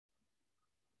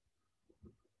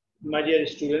My dear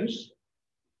students,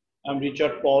 I'm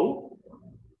Richard Paul,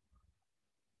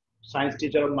 science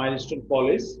teacher of Milestone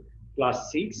College,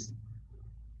 class 6.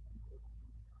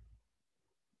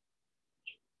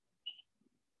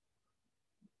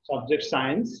 Subject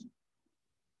science.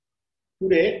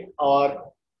 Today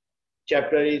our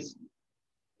chapter is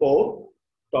 4,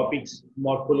 topics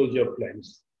morphology of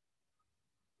plants.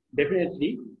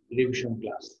 Definitely revision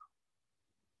class.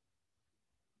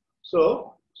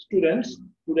 So students,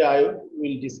 today I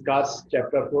will discuss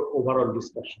chapter 4 overall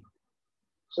discussion.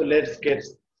 So let's get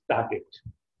started.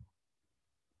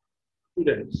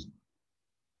 Students,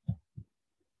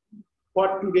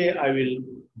 what today I will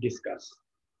discuss.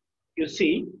 You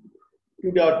see,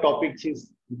 today our topics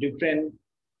is different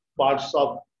parts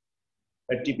of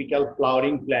a typical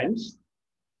flowering plants,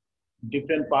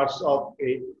 different parts of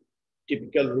a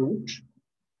typical root,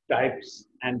 types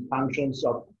and functions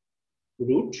of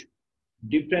root,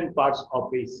 different parts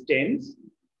of a stems,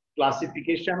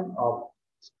 classification of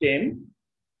stem,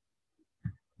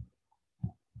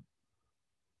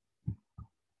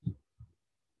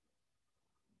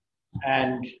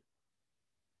 and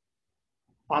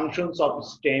functions of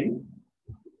stem,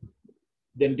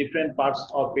 then different parts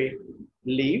of a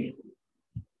leaf,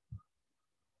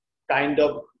 kind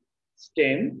of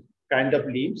stem, kind of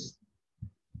leaves,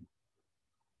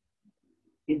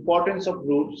 importance of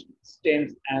roots,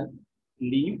 stems, and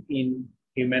leaf in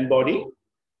human body,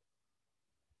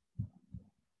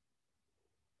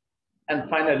 and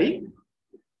finally,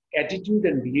 attitude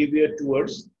and behavior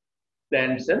towards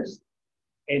plants and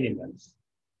animals.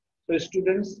 So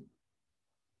students,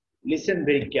 listen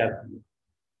very carefully.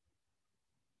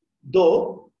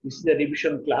 Though this is a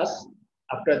revision class,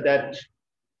 after that,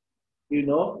 you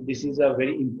know, this is a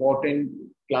very important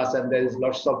class and there is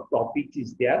lots of topics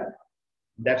is there.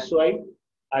 That's why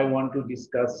I want to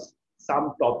discuss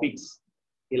some topics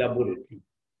elaborately.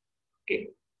 Okay.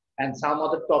 And some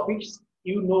other topics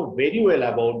you know very well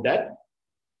about that.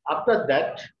 After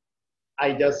that,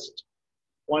 I just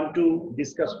want to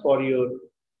discuss for your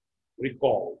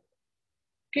recall.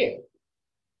 Okay.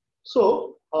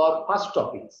 So our first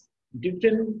topics,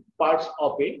 different parts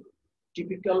of a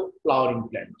typical flowering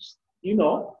plants. You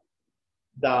know,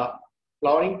 the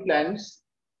flowering plants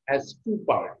has two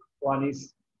parts. One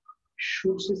is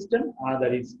shoot system,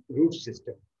 another is root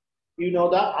system. You know,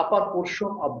 the upper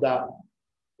portion of the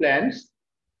plants,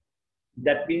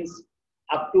 that means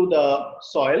up to the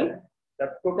soil,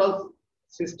 the total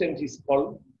system is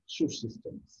called shoot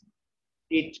systems.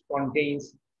 It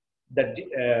contains the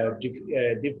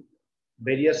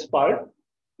various parts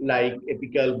like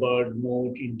apical bud,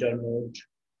 node, internode,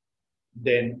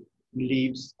 then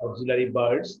leaves, auxiliary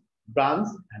buds, branch,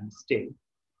 and stem.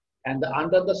 And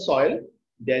under the soil,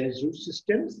 there is root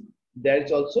systems. There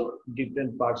is also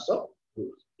different parts of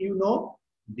roots. You know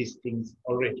these things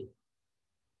already.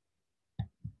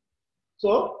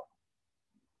 So,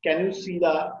 can you see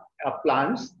the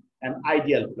plants and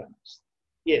ideal plants?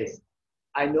 Yes,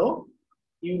 I know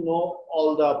you know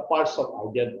all the parts of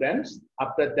ideal plants.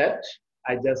 After that,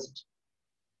 I just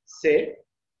say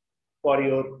for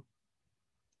your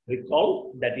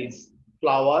recall, that is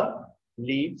flower,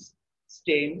 leaves,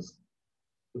 stems,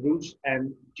 roots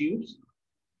and tubes,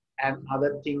 and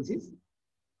other things is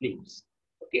leaves.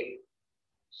 Okay.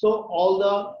 So all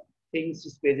the things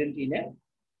is present in an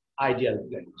ideal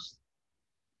plants.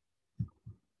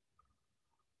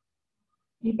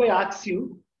 If I ask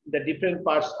you the different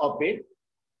parts of a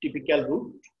typical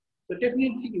root, so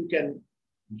definitely you can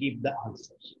give the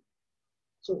answers.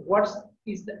 So what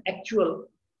is the actual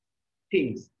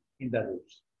things in the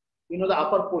roots? You know, the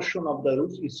upper portion of the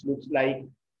roots, it looks like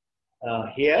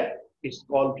hair. It's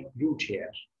called root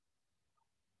hair.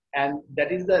 And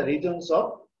that is the regions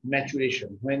of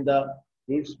maturation. When the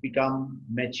roots become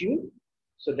mature,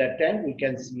 so that time we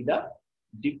can see the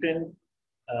different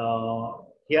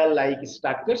hair-like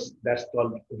structures. That's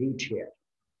called root hair.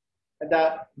 And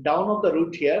the down of the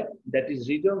root hair, that is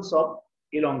regions of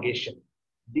elongation.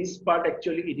 This part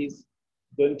actually it is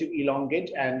going to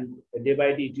elongate and day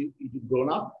by day it will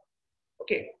grown up.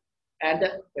 Okay. And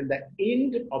at the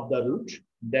end of the root,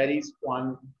 there is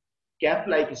one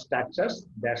cap-like structures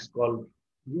that's called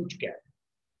root cap.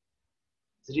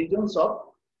 It's regions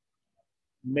of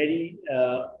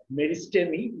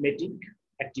meristematic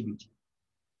activity.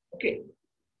 Okay.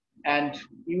 And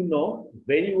you know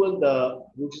very well the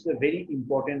root is a very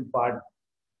important part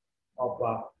of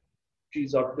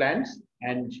trees or plants,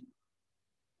 and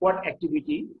what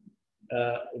activity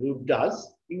root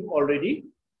does, you already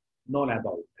know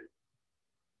about.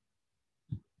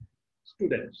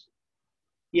 Students,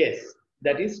 yes,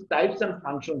 that is types and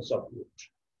functions of root.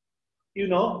 You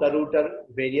know, the root are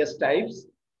various types.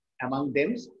 Among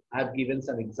them, I have given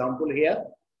some example here.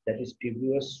 That is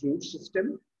tuberous root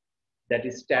system, that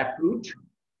is taproot,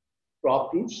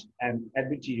 prop roots, and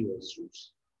herbaceous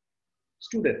roots.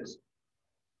 Students,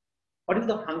 what is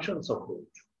the functions of root?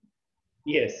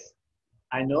 Yes,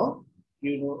 I know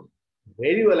you know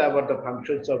very well about the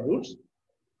functions of roots.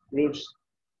 Roots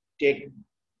take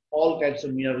all kinds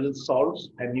of minerals, salts,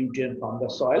 and nutrients from the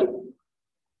soil,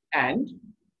 and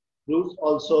roots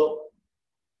also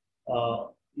uh,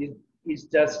 is, is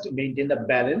just maintain the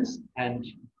balance and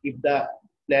keep the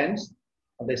plants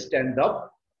on the stand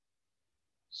up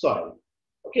soil.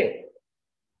 Okay,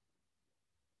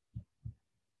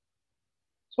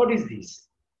 so what is this?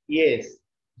 Yes,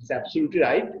 it's absolutely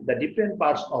right. The different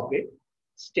parts of a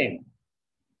stem.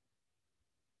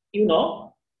 You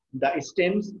know, the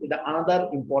stems is the another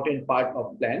important part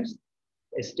of plants.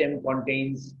 A stem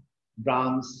contains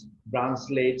branch,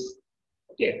 branchlets,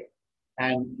 okay,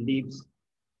 and leaves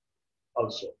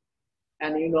also.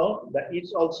 And you know that it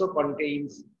also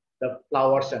contains the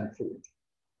flowers and fruit.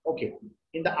 Okay.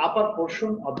 In the upper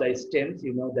portion of the stems,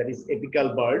 you know, that is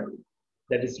apical bud,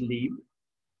 that is leaf,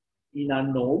 inner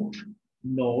node,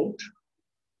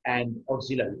 and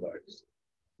auxiliary buds.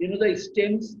 You know, the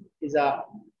stems is a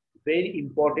very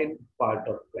important part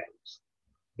of plants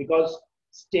because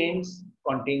stems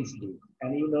contains leaf,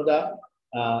 and you know the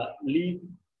leaf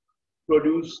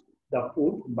produce the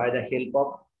food by the help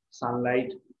of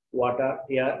sunlight, water,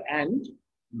 air, and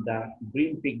the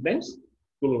green pigments,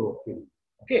 chlorophyll.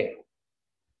 Okay.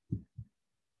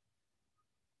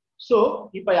 So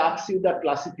if I ask you the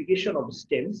classification of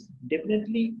stems,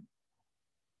 definitely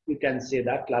you can say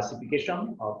that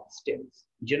classification of stems.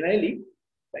 Generally,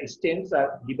 the stems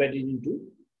are divided into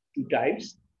two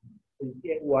types.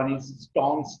 One is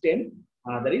strong stem,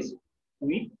 another is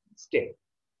weak stem.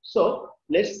 So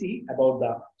let's see about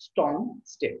the strong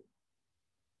stem.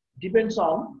 Depends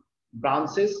on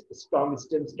branches, strong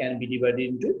stems can be divided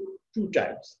into two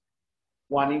types.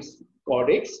 One is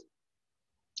cordex.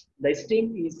 The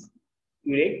stem is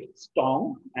erect,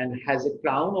 strong, and has a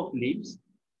crown of leaves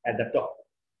at the top.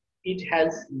 It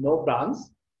has no branch.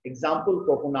 Example,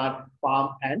 coconut,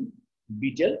 palm, and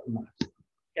betel nuts.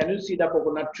 Can you see the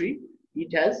coconut tree?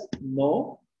 It has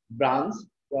no branch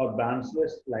or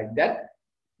branchless like that.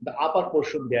 The upper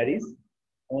portion there is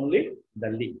only the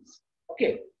leaves.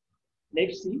 Okay.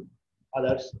 Let's see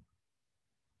others.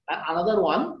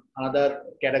 Another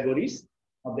categories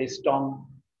of the strong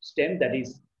stem, that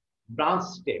is branch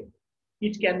stem.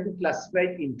 It can be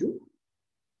classified into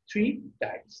three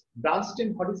types. Branch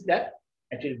stem, what is that?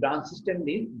 Actually, branch stem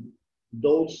means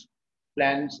those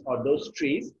plants or those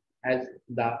trees as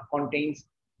the contains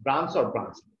branch or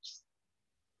branchlets.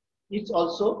 It's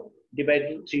also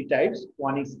divided into three types.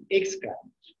 One is excurrent.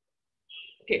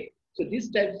 Okay, so these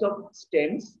types of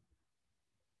stems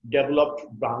developed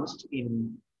branched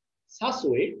in such a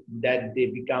way that they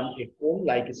become a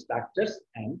cone-like structures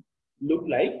and look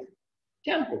like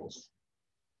temples.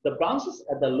 The branches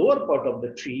at the lower part of the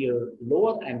tree are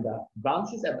lower and the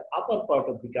branches at the upper part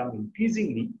of become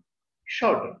increasingly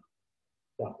shorter.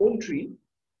 The whole tree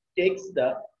takes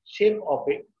the shape of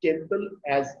a temple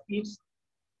as it's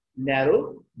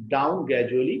narrow down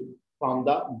gradually from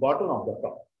the bottom of the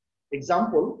top.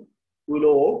 Example, willow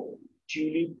oak,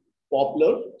 tulip,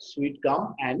 poplar, sweet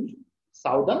gum, and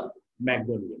southern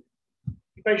magnolia.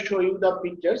 If I show you the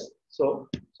pictures, so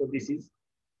this is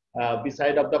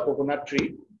beside of the coconut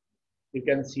tree, you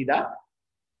can see the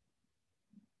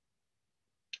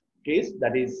trees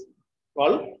that is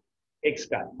called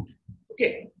excurrent.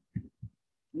 Okay.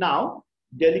 Now,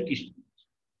 delication.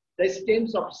 The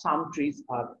stems of some trees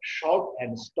are short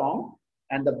and strong,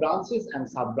 and the branches and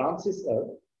sub-branches are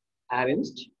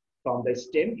arranged from the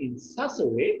stem in such a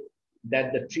way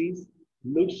that the trees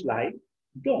looks like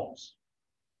domes.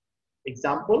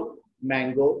 Example,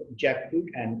 mango, jackfruit,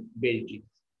 and berry trees.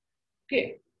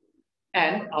 Okay.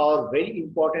 And our very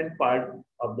important part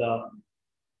of the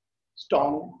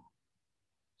strong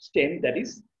stem, that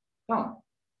is thumb.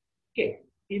 Okay.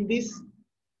 In this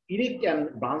erect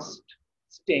and branched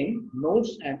stem,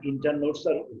 nodes and internodes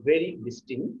are very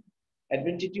distinct.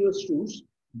 Adventitious roots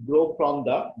grow from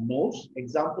the nodes.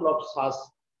 Example of such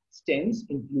stems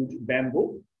include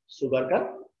bamboo, sugarcane,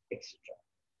 etc.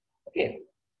 Okay.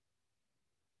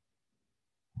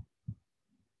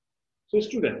 So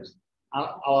students,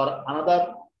 our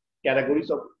another categories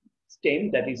of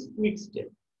stem, that is quick stem.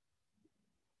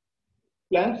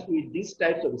 Plants with these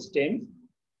types of stems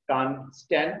can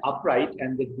stand upright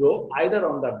and they grow either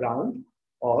on the ground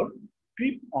or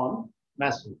creep on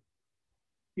masonry.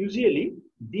 Usually,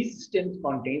 these stems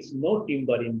contains no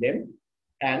timber in them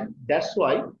and that's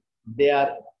why they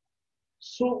are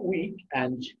so weak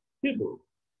and feeble.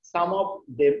 Some of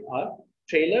them are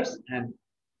trailers and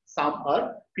some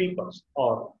are creepers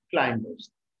or climbers.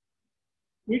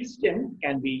 Weak stem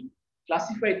can be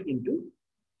classified into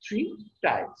three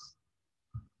types.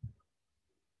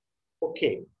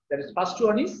 Okay, that is first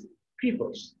one is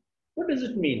creepers. What does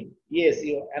it mean? Yes,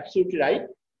 you're absolutely right.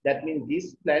 That means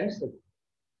these plants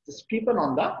just creeper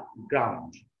on the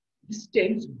ground. These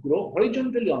stems grow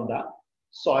horizontally on the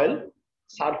soil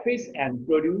surface and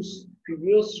produce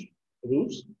fibrous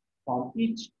roots from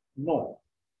each node.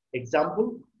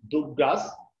 Example, dub grass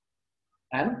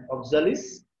and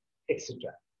oxalis, etc.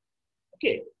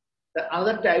 Okay. The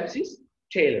other types is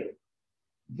trailer.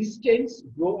 These stems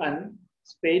grow and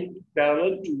spread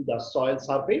parallel to the soil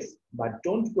surface but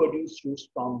don't produce roots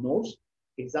from nodes.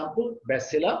 Example,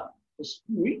 bacilla,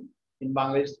 pui, in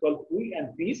Bangladesh is called pui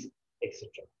and peas, etc.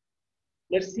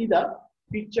 Let's see the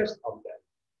pictures of that.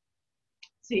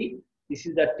 See, this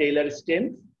is the trailer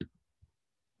stems,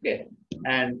 okay,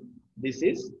 and this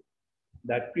is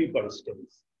the creeper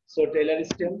stems. So trailer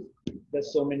stems,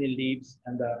 there's so many leaves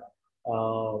and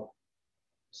the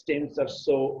stems are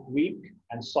so weak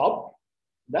and soft.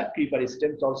 The creeper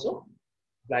stems also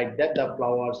like that. The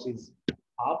flowers is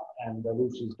up and the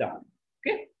roots is down.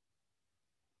 Okay.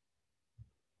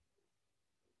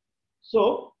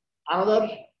 So another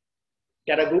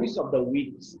categories of the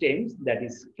weak stems, that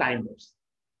is climbers.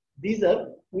 These are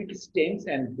weak stems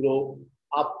and grow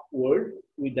upward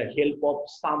with the help of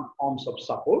some forms of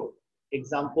support.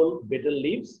 Example, betel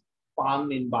leaves,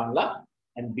 palm in Bangla,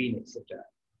 and bean, etc.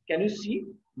 Can you see?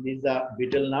 These are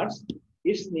betel nuts.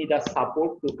 It need a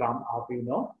support to come up, you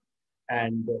know,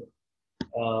 and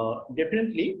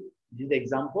definitely this is the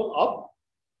example of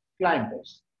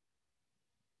climbers.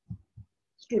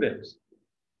 Students,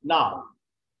 now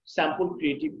sample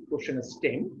creative question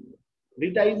stem.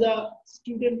 Rita is a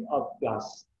student of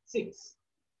class 6.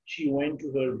 She went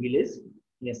to her village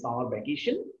in a summer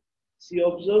vacation. She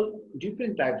observed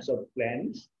different types of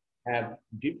plants have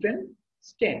different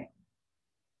stem.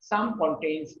 Some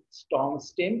contains strong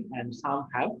stem and some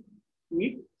have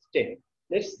weak stem.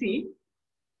 Let's see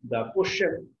the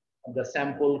question of the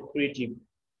sample creative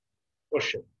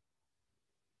question.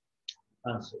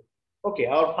 Answer. Okay,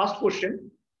 our first question,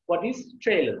 what is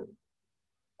trailer?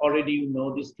 Already you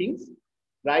know these things.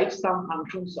 Write some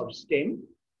functions of stem,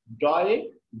 draw a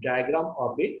diagram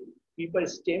of it, creeper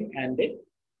stem and a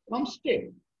plum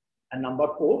stem. And number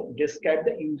 4, describe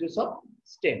the uses of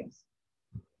stems.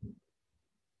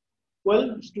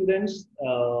 Well, students,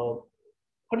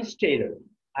 what is trailer?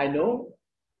 I know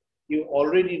you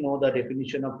already know the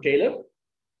definition of trailer.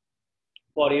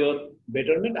 For your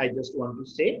betterment, I just want to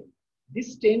say,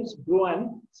 these stems grow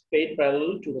and spread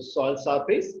parallel to the soil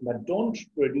surface, but don't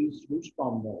produce roots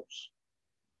from nodes.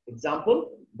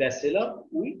 Example, bacilla,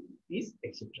 pui, peas,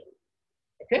 etc.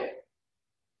 Okay.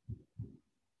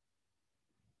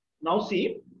 Now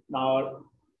see, now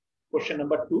question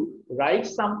number 2, write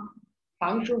some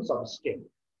functions of stem.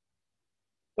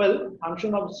 Well,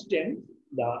 function of stem,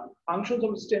 the functions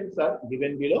of stems are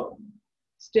given below.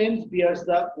 Stems bears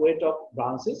the weight of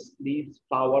branches, leaves,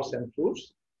 flowers, and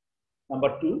fruits.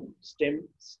 Number 2, stem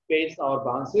spreads our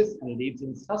branches and leaves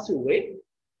in such a way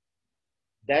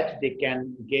that they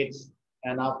can get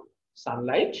enough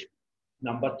sunlight.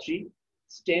 Number 3,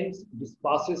 stems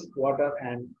disperses water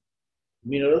and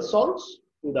mineral salts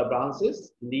to the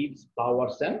branches, leaves,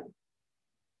 flowers, and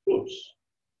fruits.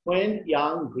 When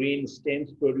young green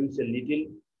stems produce a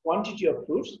little quantity of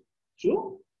fruits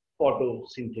through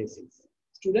photosynthesis.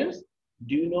 Students,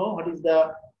 do you know what is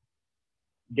the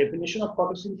definition of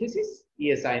photosynthesis?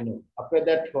 Yes, I know. After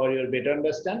that, for your better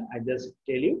understand, I just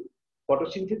tell you,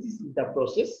 photosynthesis is the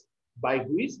process by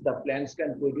which the plants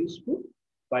can produce food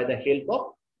by the help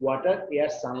of water, air,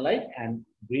 sunlight, and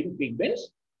green pigments,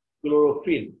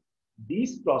 chlorophyll.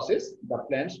 These process, the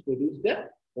plants produce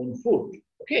their own food.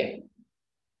 Okay.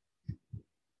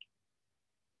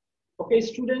 Okay,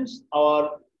 students,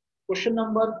 our question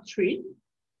number 3,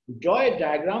 draw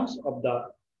diagrams of the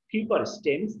creeper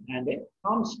stems and a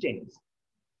palm stems.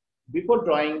 Before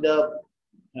drawing the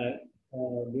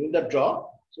doing the draw,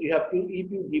 so you have to,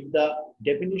 if you give the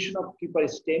definition of creeper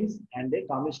stems and a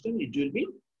palm stem, it will be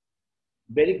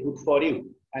very good for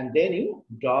you. And then you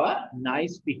draw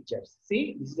nice pictures.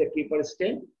 See, this is a creeper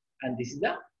stem and this is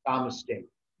the palm stem.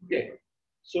 Okay.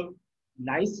 So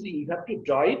nicely you have to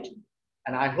draw it,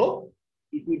 and I hope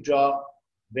if you draw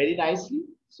very nicely,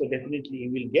 so definitely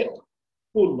you will get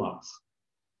full marks.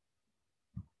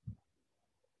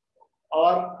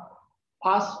 Our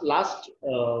last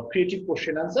creative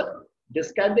question answer,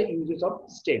 describe the uses of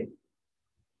stem.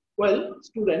 Well,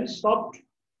 students, soft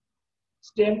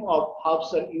stem of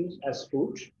herbs are used as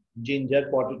fruit. Ginger,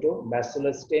 potato,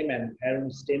 bacillus stem, and arum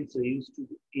stems are used to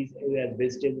is as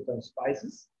vegetables and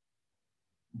spices.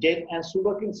 Dead and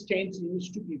sugarcane stems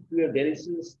used to prepare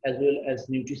delicious as well as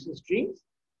nutritious drinks.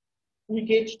 We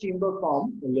get timber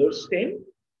from lower stem,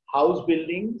 house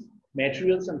buildings,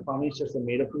 materials and furniture are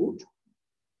made of wood.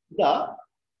 The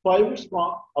fibers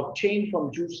obtained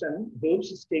from juice and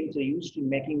herbs stems are used in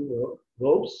making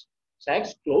robes,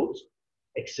 sacks, clothes,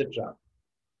 etc.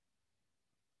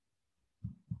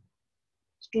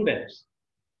 Students,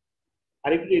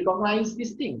 are you able to recognize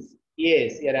these things?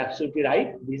 Yes, you're absolutely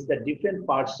right. These are the different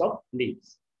parts of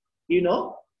leaves. You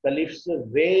know, the leaves are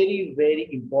very, very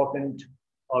important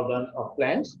organ of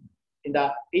plants. In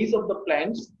the base of the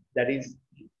plants, that is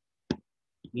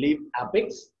leaf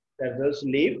apex, that is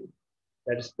leaf,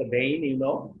 that is the vein, you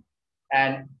know,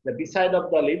 and the beside of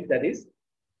the leaf, that is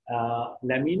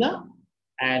lamina,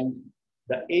 and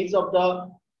the edge of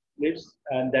the leaves,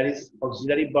 and that is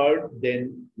auxiliary bud,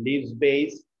 then leaves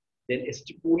base, then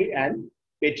stipule and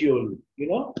petiole. You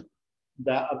know,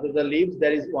 the after the leaves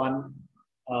there is one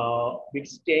big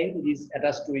stem which is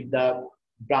attached with the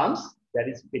branch, that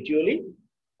is petiole.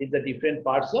 Is the different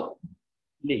parts of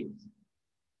leaves.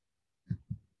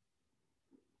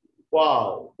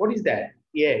 Wow, what is that?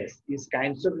 Yes, these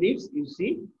kinds of leaves. You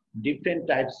see different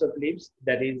types of leaves.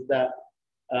 That is the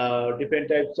different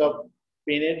types of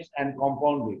pinnate and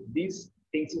compound leaf. These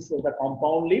things is the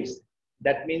compound leaves.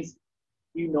 That means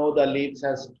you know the leaves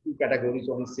has two categories.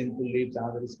 One is simple leaves,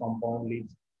 another is compound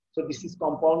leaves. So this is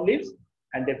compound leaves,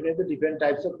 and definitely different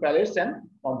types of pellets and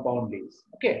compound leaves.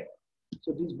 Okay.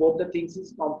 So these both the things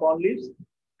is compound leaves,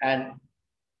 and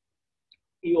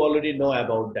you already know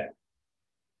about that.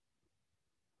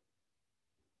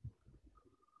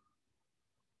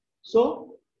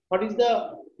 So, what is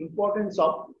the importance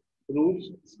of roots,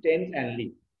 stems, and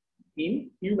leaves in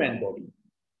human body?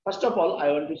 First of all,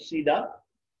 I want to see the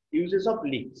uses of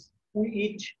leaves. We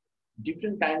eat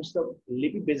different kinds of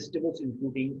leafy vegetables,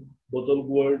 including bottle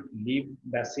gourd, leaf,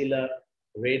 bacilla,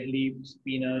 red leaf,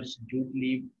 spinach, jute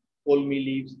leaf, colmy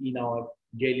leaves in our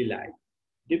daily life.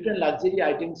 Different luxury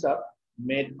items are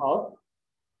made of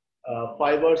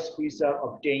fibers which are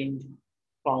obtained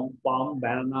from palm,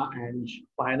 banana, and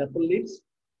pineapple leaves.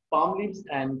 Palm leaves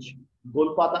and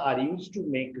golpata are used to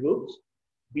make ropes,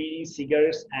 bidi,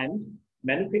 cigarettes, and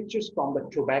manufactures from the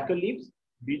tobacco leaves.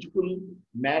 Beautiful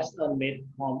mats are made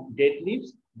from dead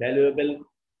leaves. Valuable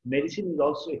medicine is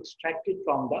also extracted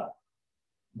from the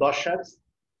Boshaks,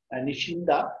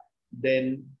 Nishinda,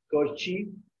 then Korchi,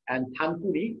 and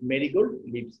Thankuri, marigold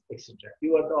leaves, etc.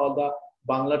 You are all the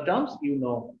Bangla terms, you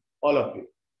know, all of you.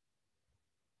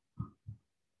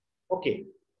 Okay,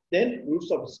 then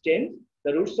roots of stems.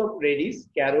 The roots of radish,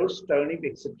 carrots, turnip,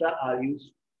 etc. are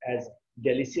used as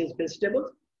delicious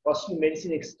vegetables. Costly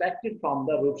medicine extracted from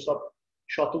the roots of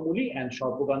shatumuli and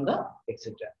shorpaganda,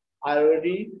 etc. I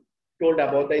already told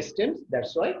about the stems,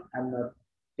 that's why I'm not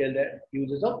tell the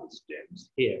uses of stems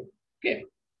here. Okay.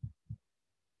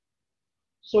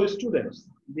 So students,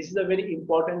 this is a very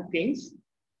important things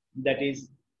that is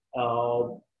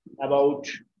about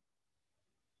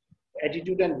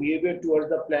attitude and behavior towards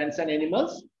the plants and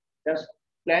animals. Thus,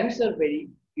 plants are very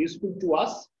useful to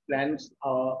us. Plants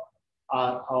are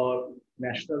our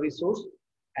national resource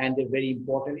and a very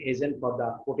important agent for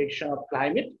the protection of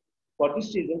climate. For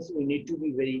these reasons, we need to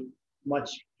be very much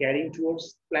caring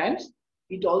towards plants.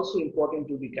 It's also important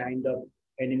to be kind of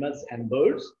animals and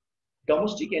birds.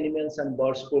 Domestic animals and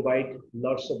birds provide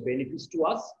lots of benefits to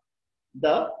us.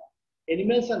 The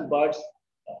animals and birds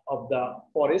of the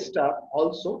forest are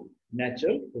also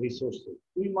natural resources.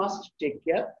 We must take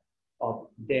care of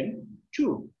them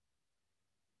too.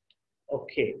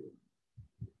 Okay.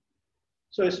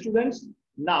 So students,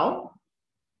 now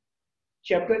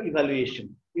chapter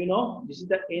evaluation. You know, this is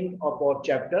the end of our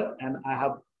chapter, and I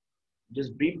have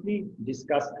just briefly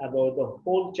discussed about the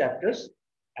whole chapters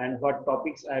and what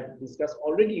topics I've discussed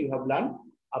already you have learned.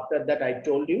 After that, I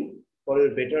told you for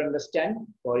your better understand,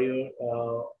 for your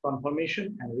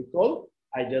confirmation and recall,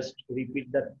 I just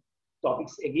repeat the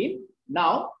topics again.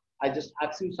 Now, I just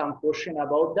ask you some question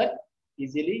about that.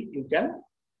 Easily, you can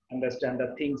understand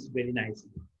the things very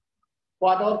nicely.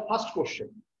 For our first question,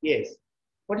 yes,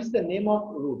 what is the name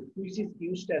of root which is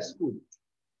used as food?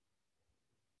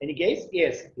 Any case?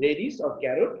 Yes, radish or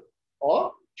carrot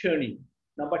or turnip.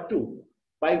 Number two,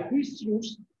 by which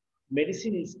roots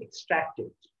medicine is extracted?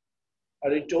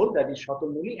 Are we told that is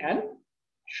shatamuli and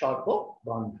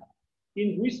sharpagandha?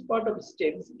 In which part of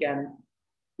stems can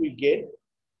we get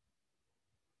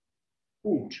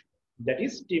wood? That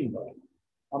is timber.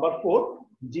 Number four,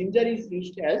 Ginger is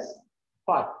used as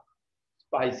what?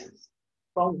 Spices.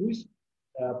 From which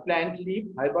plant leaf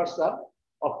fibers are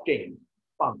obtained?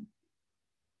 Palm.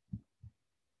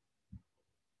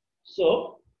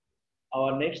 So,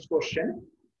 our next question.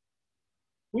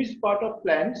 Which part of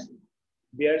plants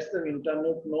bears the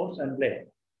internal nodes and blade?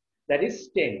 That is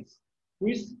stems.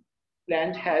 Which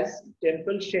plant has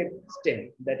temple-shaped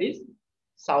stem? That is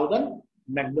southern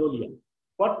magnolia.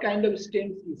 What kind of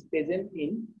stems is present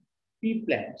in pea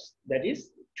plants? That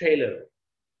is trailer.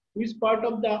 Which part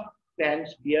of the plant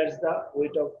bears the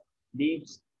weight of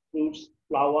leaves, fruits,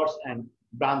 flowers, and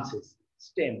branches?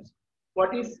 Stems.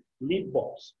 What is leaf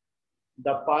box?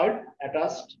 The part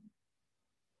attached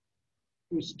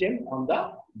to stem on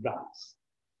the branch.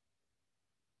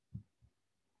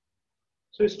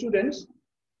 So students,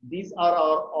 these are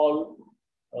our all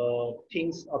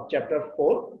things of chapter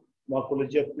 4,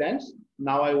 morphology of plants.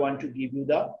 Now I want to give you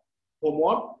the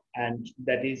homework, and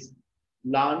that is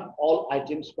learn all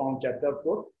items from chapter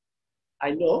 4.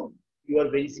 I know you are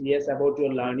very serious about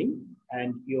your learning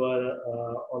and you are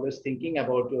always thinking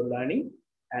about your learning,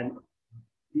 and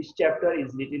this chapter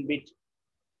is little bit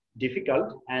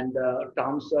difficult and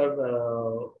terms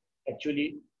are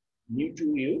actually new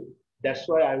to you. That's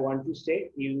why I want to say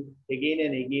you again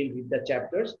and again with the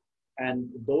chapters, and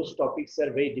those topics are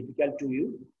very difficult to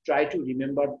you. Try to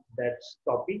remember that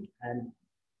topic, and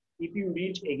if you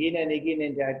read again and again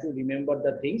and try to remember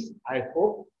the things, I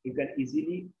hope you can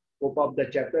easily cope up the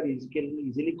chapter, you can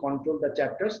easily control the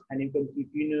chapters, and you can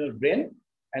keep in your brain,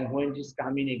 and when it is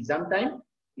coming exam time,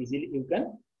 easily you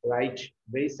can write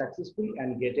very successfully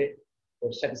and get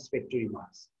a satisfactory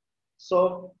marks.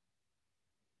 So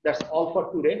that's all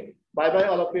for today. Bye bye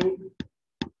all of you.